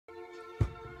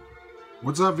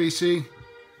What's up, VC?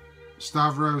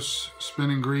 Stavros,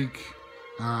 Spinning Greek,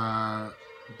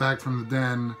 back from the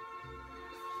den.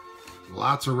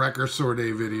 Lots of Record Store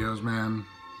Day videos, man.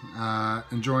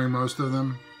 Enjoying most of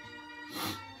them.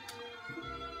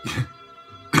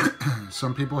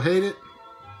 Some people hate it.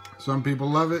 Some people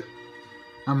love it.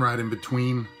 I'm right in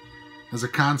between. As a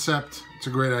concept, it's a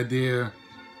great idea.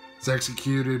 It's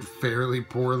executed fairly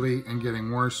poorly and getting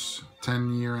worse.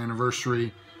 10-year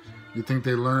anniversary. You think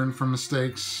they learn from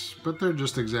mistakes, but they're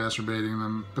just exacerbating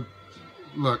them. But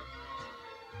look,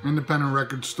 independent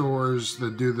record stores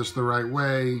that do this the right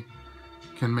way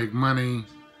can make money.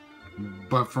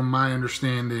 But from my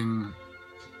understanding,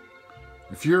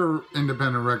 if you're an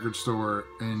independent record store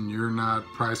and you're not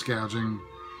price gouging,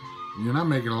 you're not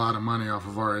making a lot of money off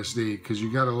of RSD, because you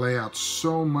got to lay out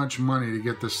so much money to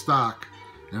get the stock.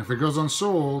 And if it goes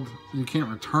unsold, you can't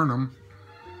return them.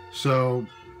 So,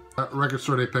 Record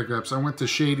Store Day pickups. I went to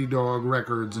Shady Dog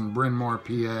Records in Bryn Mawr,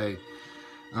 PA.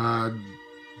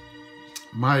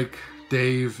 Mike,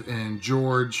 Dave, and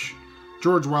George.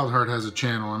 George Wildheart has a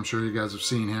channel. I'm sure you guys have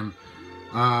seen him.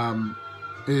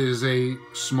 It is a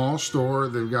small store.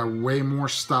 They've got way more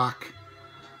stock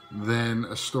than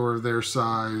a store of their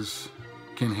size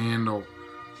can handle.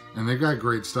 And they got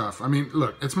great stuff. I mean,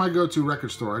 look, it's my go-to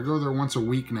record store. I go there once a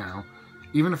week now.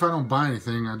 Even if I don't buy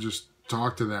anything, I just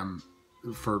talk to them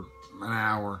for an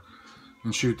hour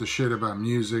and shoot the shit about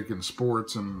music and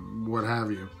sports and what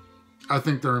have you. I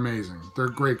think they're amazing. They're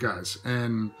great guys.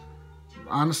 And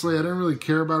honestly, I didn't really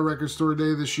care about Record Store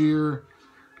Day this year.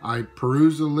 I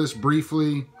perused the list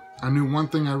briefly. I knew one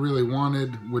thing I really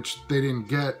wanted, which they didn't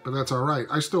get, but that's all right.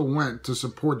 I still went to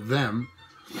support them.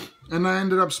 And I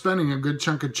ended up spending a good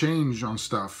chunk of change on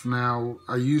stuff. Now,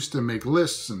 I used to make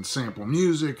lists and sample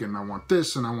music, and I want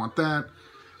this and I want that.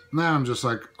 Now I'm just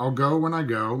like, I'll go when I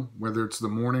go, whether it's the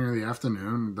morning or the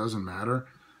afternoon, it doesn't matter.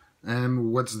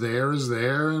 And what's there is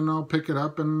there, and I'll pick it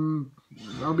up and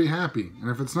I'll be happy.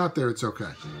 And if it's not there, it's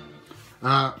okay.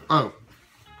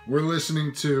 We're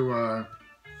listening to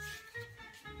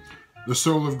The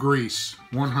Soul of Greece,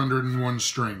 101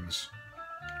 Strings.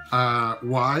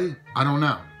 Why? I don't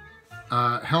know.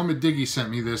 Helmut Diggy sent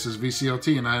me this as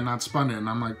VCLT, and I had not spun it, and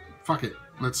I'm like, fuck it,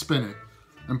 let's spin it.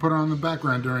 And put it on the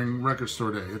background during Record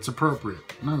Store Day. It's appropriate.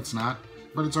 No, it's not,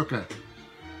 but it's okay.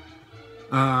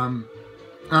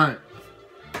 Alright.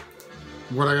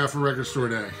 What I got for Record Store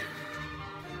Day.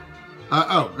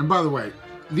 And by the way,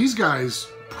 these guys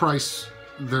price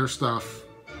their stuff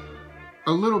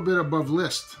a little bit above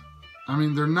list. I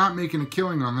mean, they're not making a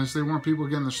killing on this. They want people to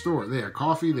get in the store. They had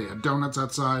coffee. They had donuts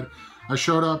outside. I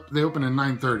showed up. They opened at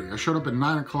 9:30. I showed up at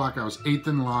 9 o'clock. I was 8th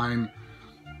in line.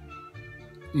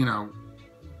 You know,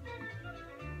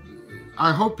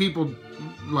 I hope people,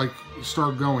 like,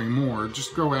 start going more.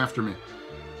 Just go after me.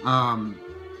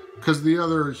 Because the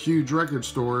other huge record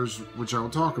stores, which I will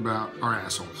talk about, are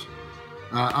assholes.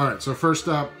 Alright, so first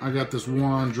up, I got this War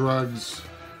on Drugs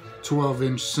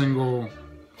 12-inch single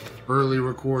early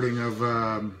recording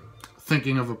of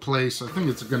Thinking of a Place. I think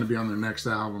it's going to be on their next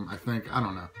album, I think. I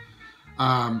don't know.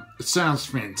 It sounds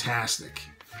fantastic.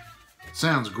 It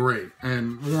sounds great.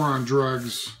 And War on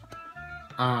Drugs,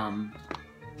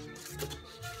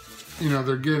 you know,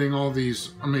 they're getting all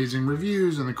these amazing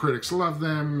reviews and the critics love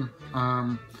them.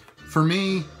 For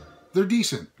me, they're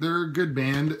decent. They're a good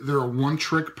band. They're a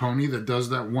one-trick pony that does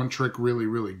that one trick really,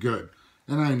 really good.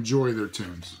 And I enjoy their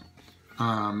tunes.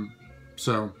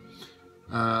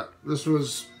 This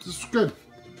was good.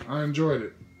 I enjoyed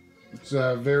it. It's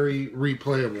very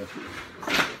replayable.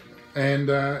 And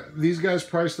these guys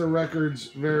price their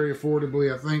records very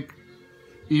affordably. I think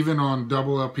even on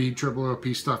double LP, triple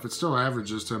LP stuff, it still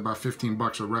averages to about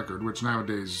 $15 a record, which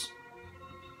nowadays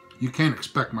you can't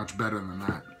expect much better than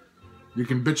that. You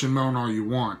can bitch and moan all you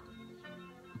want,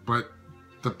 but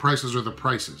the prices are the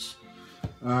prices.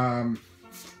 I'm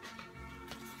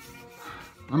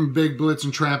a big Blitz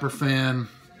and Trapper fan.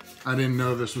 I didn't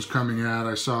know this was coming out.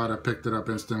 I saw it. I picked it up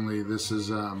instantly. This is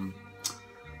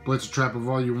Blitz and Trapper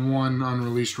Volume 1,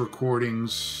 unreleased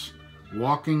recordings.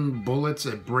 Walking Bullets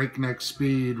at Breakneck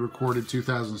Speed, recorded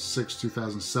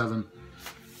 2006-2007.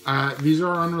 These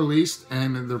are unreleased,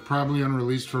 and they're probably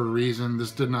unreleased for a reason.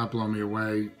 This did not blow me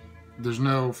away. There's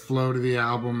no flow to the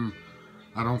album.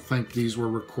 I don't think these were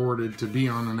recorded to be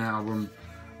on an album.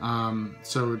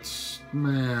 So it's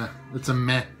meh. It's a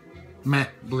meh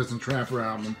Blitz and Trapper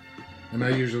album. And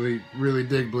I usually really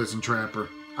dig Blitz and Trapper.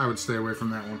 I would stay away from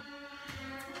that one.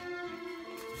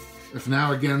 If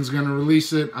Now Again's gonna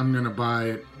release it, I'm gonna buy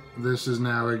it. This is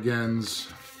Now Again's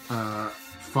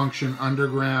Function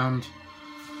Underground.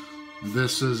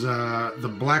 This is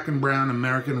the Black and Brown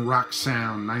American Rock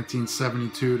Sound,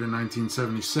 1972 to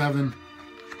 1977.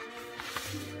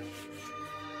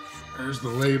 There's the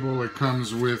label. It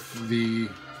comes with the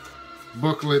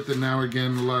booklet that Now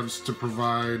Again loves to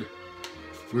provide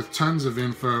with tons of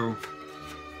info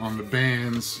on the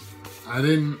bands. I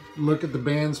didn't look at the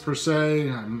bands per se.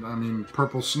 I mean,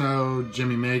 Purple Snow,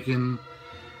 Jimmy Macon,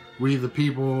 We the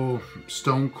People,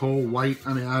 Stone Cold White.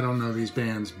 I mean, I don't know these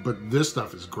bands, but this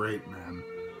stuff is great, man.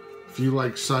 If you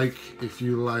like psych, if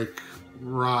you like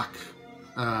rock,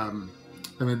 and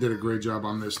they did a great job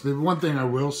on this. The one thing I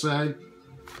will say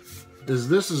is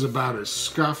this is about as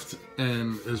scuffed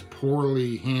and as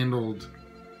poorly handled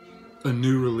a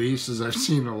new release as I've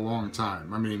seen in a long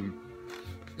time. I mean,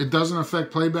 it doesn't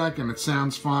affect playback and it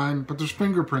sounds fine, but there's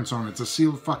fingerprints on it. It's a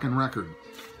sealed fucking record.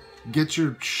 Get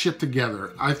your shit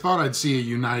together. I thought I'd see a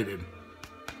United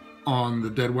on the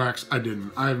Dead Wax. I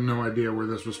didn't. I have no idea where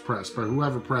this was pressed, but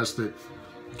whoever pressed it,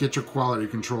 get your quality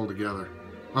control together.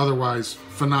 Otherwise,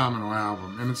 phenomenal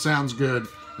album. And it sounds good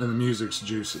and the music's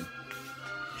juicy.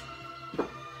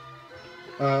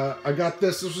 I got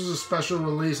this. This was a special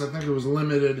release. I think it was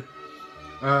limited.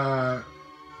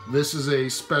 This is a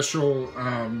special,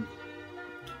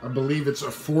 I believe it's a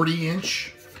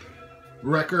 40-inch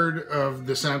record of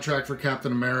the soundtrack for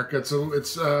Captain America. It's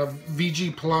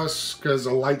VG Plus because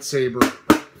a lightsaber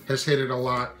has hit it a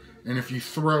lot. And if you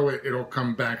throw it, it'll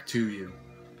come back to you.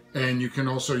 And you can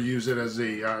also use it as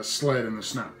a sled in the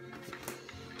snow.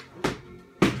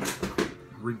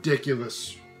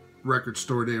 Ridiculous record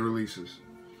store day releases.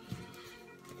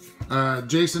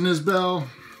 Jason Isbell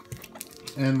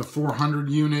and the 400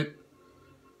 unit.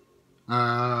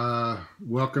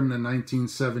 Welcome to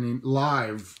 1970,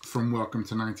 live from Welcome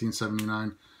to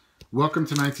 1979. Welcome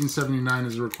to 1979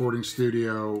 is a recording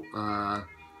studio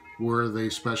where they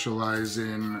specialize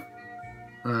in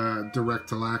direct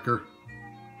to lacquer.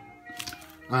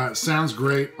 Sounds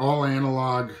great, all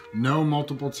analog, no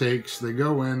multiple takes. They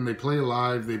go in, they play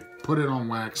live, they put it on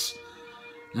wax,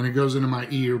 and it goes into my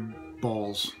ear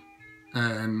balls.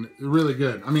 And really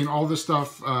good. I mean, all this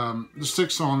stuff, there's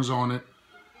 6 songs on it,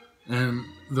 and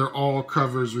they're all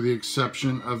covers with the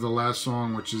exception of the last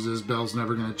song, which is Isbell's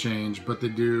Never Gonna Change. But they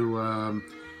do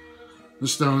the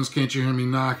Stones' Can't You Hear Me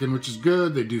Knocking, which is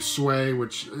good. They do Sway,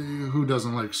 which, who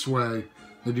doesn't like Sway?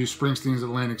 They do Springsteen's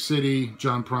Atlantic City,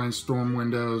 John Prine's Storm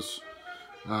Windows,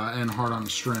 and Heart on a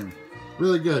String.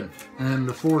 Really good and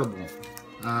affordable.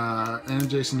 And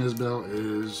Jason Isbell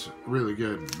is really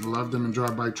good. Loved him in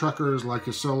Drive-By Truckers, like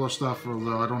his solo stuff,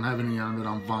 although I don't have any of it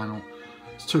on vinyl.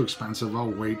 It's too expensive. I'll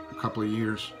wait a couple of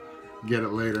years, get it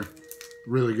later.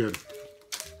 Really good.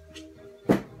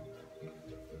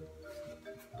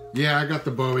 Yeah, I got the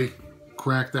Bowie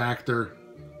Cracked Actor.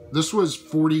 This was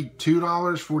 $42,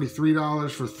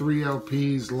 $43 for 3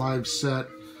 LPs, live set.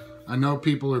 I know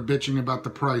people are bitching about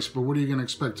the price, but what are you going to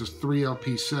expect? It's a 3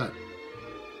 LP set.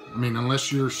 I mean,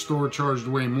 unless your store charged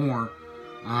way more.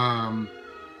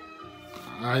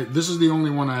 This is the only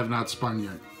one I have not spun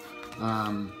yet.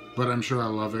 But I'm sure I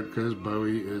love it because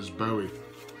Bowie is Bowie.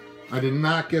 I did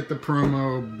not get the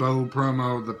Bow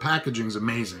promo. The packaging's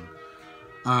amazing.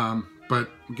 But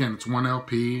again, it's 1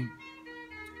 LP,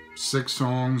 6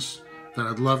 songs that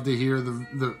I'd love to hear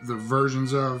the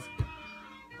versions of.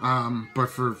 But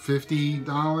for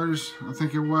 $50, I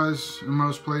think it was in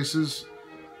most places,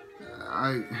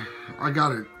 I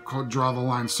gotta draw the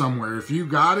line somewhere. If you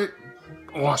got it,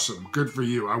 awesome, good for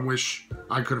you. I wish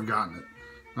I could have gotten it,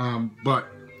 but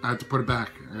I had to put it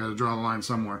back. I gotta draw the line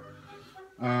somewhere.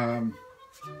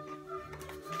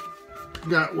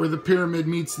 Got Where the Pyramid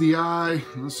Meets the Eye.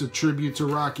 That's a tribute to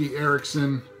Rocky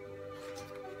Erickson.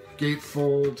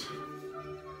 Gatefold.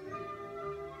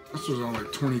 This was only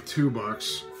like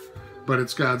 $22, but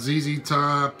it's got ZZ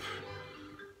Top,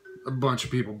 a bunch of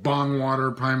people,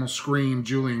 Bongwater, Primal Scream,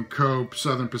 Julian Cope,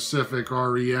 Southern Pacific,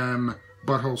 REM,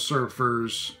 Butthole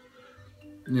Surfers,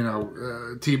 you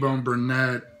know, T-Bone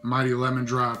Burnett, Mighty Lemon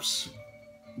Drops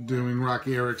doing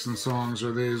Rocky Erickson songs.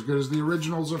 Are they as good as the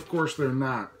originals? Of course they're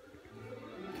not.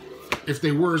 If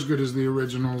they were as good as the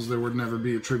originals, there would never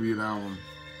be a tribute album.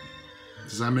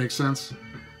 Does that make sense?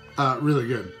 Really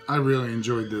good. I really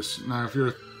enjoyed this. Now, if you're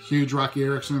a huge Rocky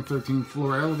Erickson 13th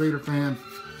Floor Elevator fan,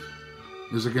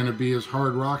 is it going to be as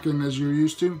hard rocking as you're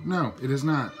used to? No, it is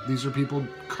not. These are people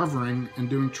covering and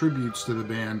doing tributes to the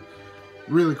band.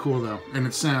 Really cool, though. And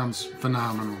it sounds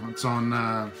phenomenal. It's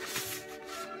on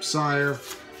Sire.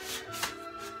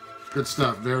 Good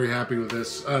stuff. Very happy with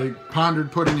this. I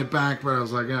pondered putting it back, but I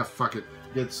was like, ah, fuck it.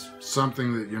 It's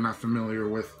something that you're not familiar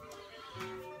with.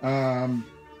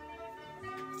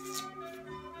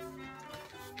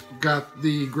 got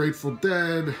the Grateful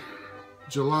Dead,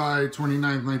 July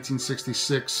 29th,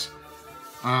 1966.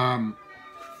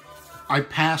 I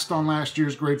passed on last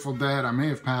year's Grateful Dead. I may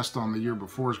have passed on the year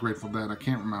before's Grateful Dead. I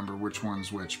can't remember which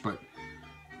one's which, but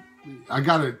I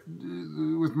got to,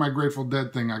 with my Grateful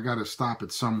Dead thing, I got to stop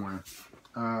it somewhere.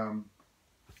 And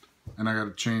I got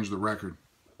to change the record.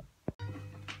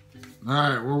 All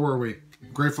right, where were we?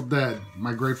 Grateful Dead.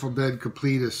 My Grateful Dead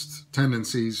completist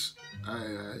tendencies.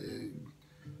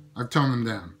 I've toned them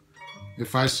down.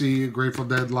 If I see a Grateful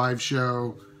Dead live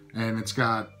show and it's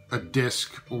got a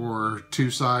disc or 2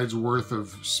 sides worth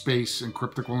of space and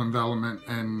cryptical envelopment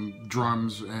and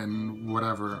drums and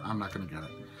whatever, I'm not going to get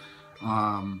it.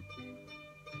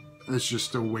 It's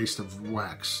just a waste of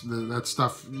wax. That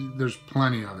stuff, there's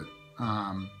plenty of it.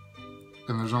 And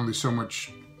there's only so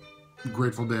much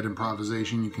Grateful Dead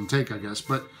improvisation you can take, I guess.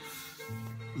 But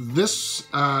this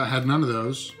had none of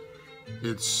those.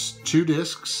 It's 2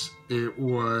 discs. It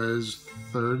was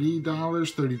 $30,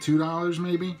 $32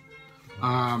 maybe.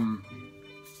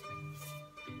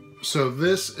 So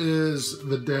this is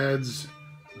the Dead's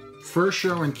first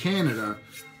show in Canada,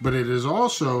 but it is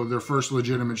also their first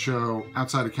legitimate show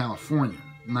outside of California.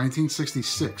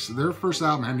 1966. Their first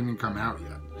album hadn't even come out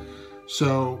yet.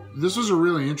 So this was a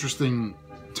really interesting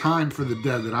time for the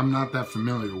Dead that I'm not that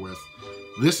familiar with.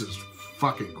 This is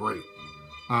fucking great.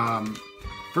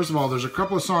 First of all, there's a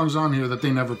couple of songs on here that they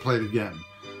never played again.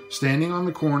 Standing on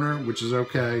the Corner, which is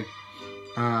okay.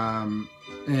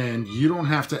 And You Don't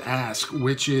Have to Ask,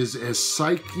 which is as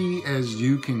psyche as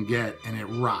you can get, and it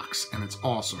rocks, and it's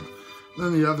awesome.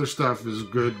 Then the other stuff is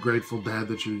good Grateful Dead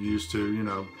that you're used to, you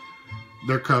know.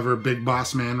 Their cover, Big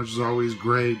Boss Man, which is always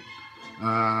great.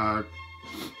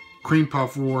 Cream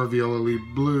Puff War, Viola Lee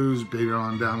Blues, Beat It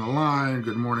On Down the Line,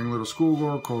 Good Morning Little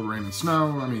Schoolgirl, Cold Rain and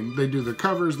Snow. I mean, they do the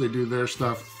covers, they do their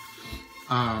stuff.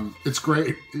 It's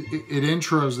great. It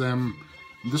intros them.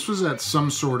 This was at some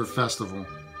sort of festival.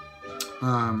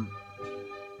 And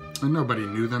nobody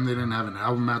knew them. They didn't have an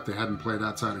album out. They hadn't played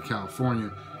outside of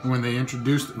California. And when they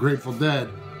introduced the Grateful Dead,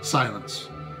 silence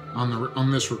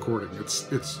on this recording.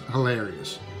 It's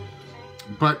hilarious.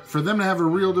 But for them to have a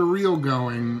reel-to-reel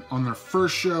going on their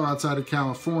first show outside of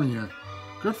California,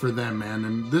 good for them, man.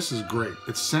 And this is great.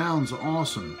 It sounds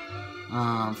awesome.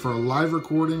 For a live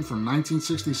recording from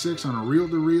 1966 on a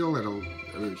reel-to-reel at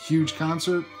a huge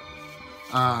concert,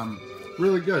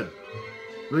 really good.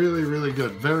 Really, really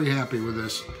good. Very happy with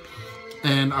this.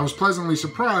 And I was pleasantly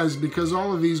surprised because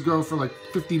all of these go for like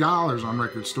 $50 on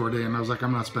Record Store Day. And I was like,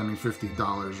 I'm not spending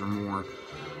 $50 or more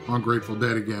on Grateful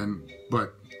Dead again.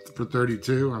 But for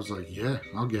 $32, I was like, yeah,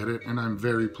 I'll get it. And I'm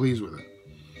very pleased with it.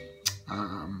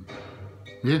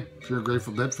 Yeah, if you're a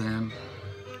Grateful Dead fan.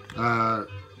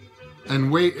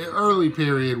 And early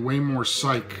period, way more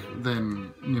psych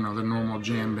than, you know, the normal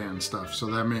jam band stuff. So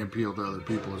that may appeal to other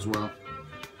people as well.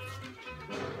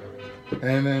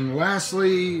 And then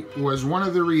lastly was one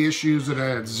of the reissues that I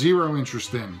had zero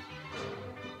interest in.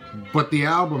 But the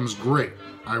album's great.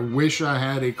 I wish I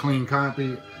had a clean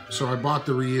copy, so I bought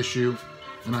the reissue.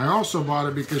 And I also bought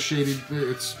it because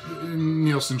it's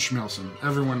Nielsen Schmilson.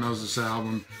 Everyone knows this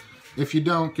album. If you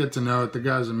don't, get to know it. The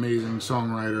guy's an amazing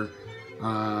songwriter.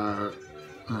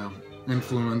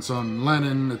 Influence on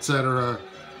Lennon, etc.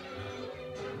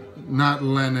 Not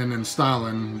Lennon and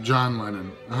Stalin, John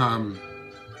Lennon.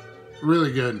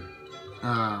 Really good.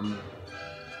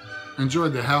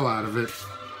 Enjoyed the hell out of it.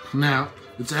 Now,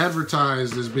 it's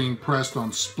advertised as being pressed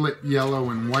on split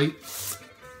yellow and white.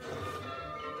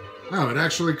 No, it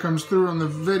actually comes through on the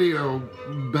video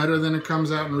better than it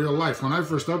comes out in real life. When I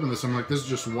first opened this, I'm like, this is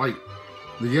just white.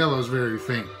 The yellow is very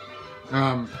faint.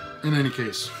 In any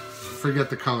case, forget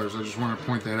the colors. I just want to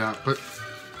point that out. But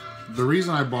the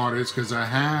reason I bought it is because I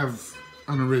have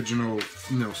an original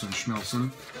Nielsen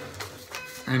Schmilson,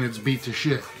 and it's beat to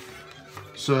shit.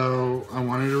 So I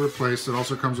wanted to replace it.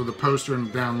 Also comes with a poster and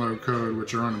a download code,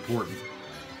 which are unimportant.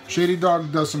 Shady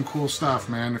Dog does some cool stuff,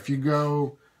 man. If you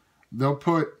go, they'll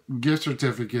put gift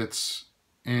certificates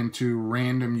into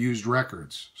random used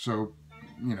records. So,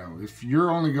 you know, if you're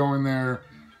only going there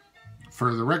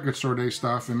for the Record Store Day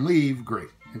stuff and leave, great.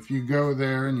 If you go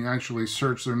there and you actually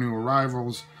search their new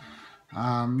arrivals,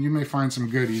 you may find some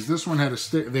goodies. This one had a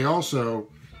stick. They also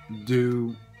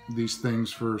do these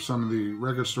things for some of the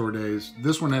Record Store Days.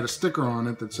 This one had a sticker on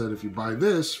it that said if you buy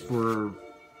this for,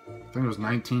 I think it was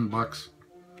 19 bucks,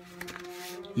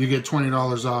 you get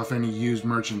 $20 off any used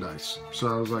merchandise. So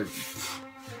I was like,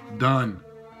 done.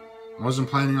 Wasn't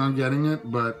planning on getting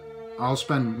it, but I'll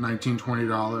spend $19,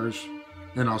 $20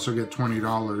 and also get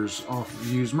 $20 off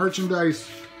used merchandise.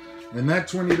 And that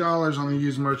 $20 on the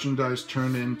used merchandise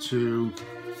turned into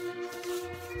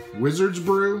Wizard's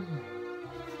Brew.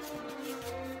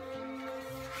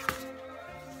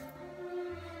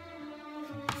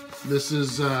 This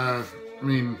is, I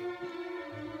mean,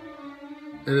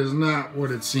 it is not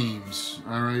what it seems,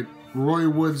 alright? Roy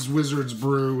Wood's Wizard's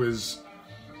Brew is,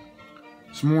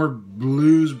 it's more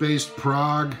blues-based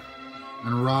prog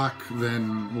and rock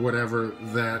than whatever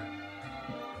that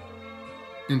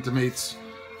intimates.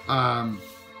 I'd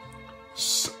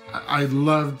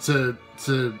love to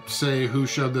say who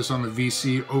showed this on the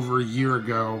VC over a year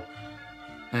ago,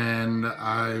 and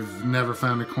I've never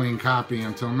found a clean copy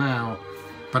until now,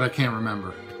 but I can't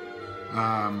remember.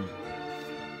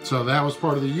 So that was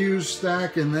part of the used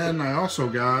stack, and then I also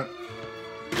got,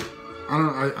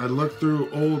 I looked through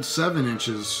old 7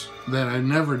 inches that I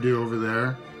never do over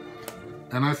there,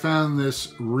 and I found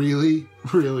this really,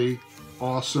 really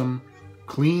awesome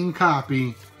clean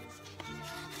copy,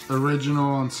 original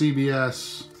on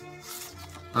CBS,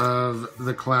 of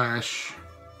The Clash,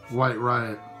 White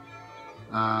Riot.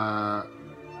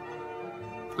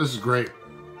 This is great,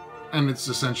 and it's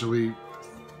essentially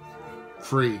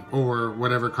free, or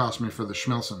whatever it cost me for the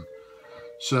Schmilson.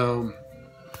 So,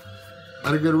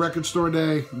 had a good record store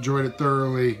day, enjoyed it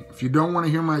thoroughly. If you don't want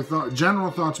to hear my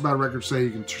general thoughts about records today,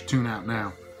 you can tune out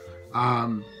now.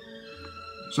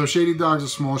 So Shady Dog's a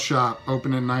small shop,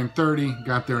 open at 9:30,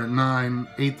 got there at 9,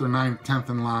 8th or 9th, 10th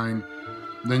in line.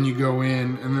 Then you go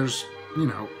in, and there's, you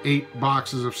know, 8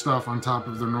 boxes of stuff on top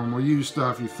of their normal used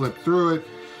stuff. You flip through it.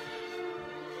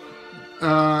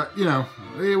 You know,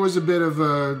 it was a bit of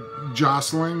a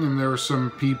jostling, and there were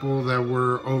some people that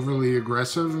were overly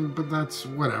aggressive, but that's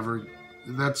whatever.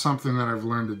 That's something that I've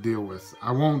learned to deal with.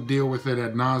 I won't deal with it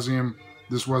ad nauseum.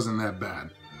 This wasn't that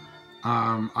bad.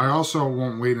 I also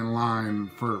won't wait in line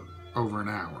for over an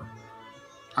hour.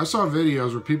 I saw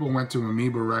videos where people went to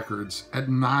Amoeba Records at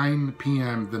 9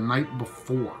 p.m. the night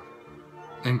before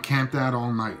and camped out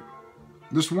all night.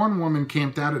 This one woman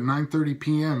camped out at 9:30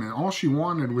 p.m. and all she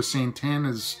wanted was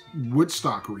Santana's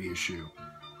Woodstock reissue.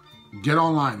 Get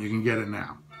online, you can get it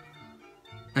now.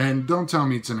 And don't tell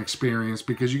me it's an experience,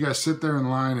 because you guys sit there in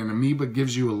line and Amoeba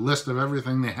gives you a list of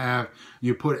everything they have.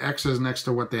 You put X's next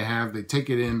to what they have, they take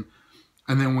it in,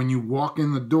 and then when you walk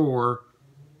in the door,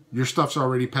 your stuff's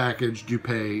already packaged, you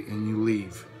pay, and you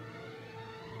leave.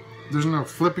 There's no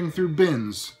flipping through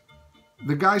bins.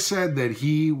 The guy said that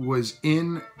he was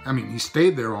in, I mean, he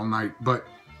stayed there all night, but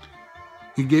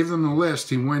he gave them the list.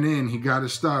 He went in, he got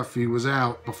his stuff, he was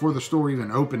out before the store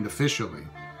even opened officially.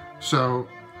 So,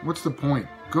 what's the point?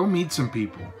 Go meet some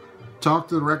people. Talk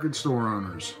to the record store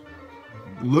owners.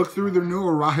 Look through their new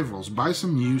arrivals. Buy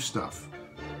some used stuff.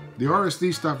 The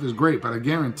RSD stuff is great, but I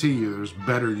guarantee you there's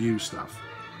better used stuff.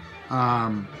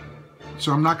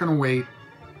 So I'm not going to wait.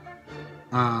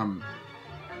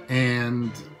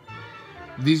 And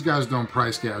these guys don't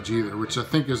price gouge either, which I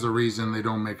think is the reason they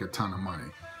don't make a ton of money.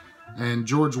 And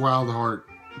George Wildheart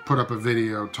put up a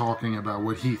video talking about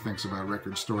what he thinks about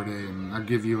Record Store Day, and I'll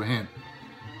give you a hint.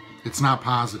 It's not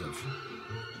positive.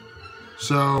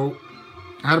 So,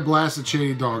 I had a blast at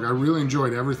Shady Dog. I really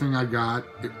enjoyed everything I got.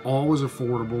 It all was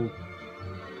affordable.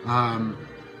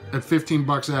 At 15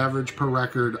 bucks average per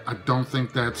record, I don't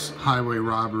think that's highway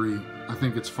robbery. I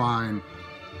think it's fine.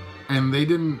 And they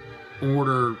didn't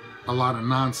order a lot of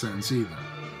nonsense either.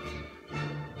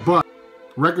 But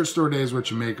Record Store Day is what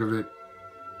you make of it.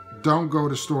 Don't go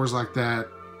to stores like that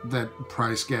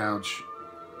price gouge.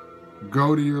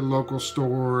 Go to your local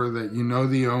store that you know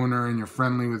the owner and you're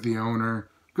friendly with the owner.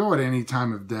 Go at any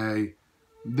time of day.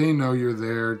 They know you're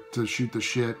there to shoot the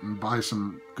shit and buy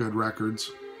some good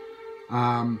records.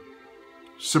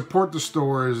 Support the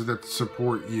stores that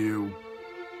support you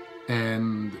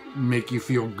and make you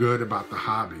feel good about the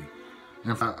hobby.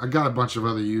 And I got a bunch of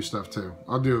other used stuff too.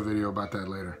 I'll do a video about that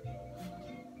later.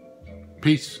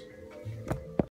 Peace.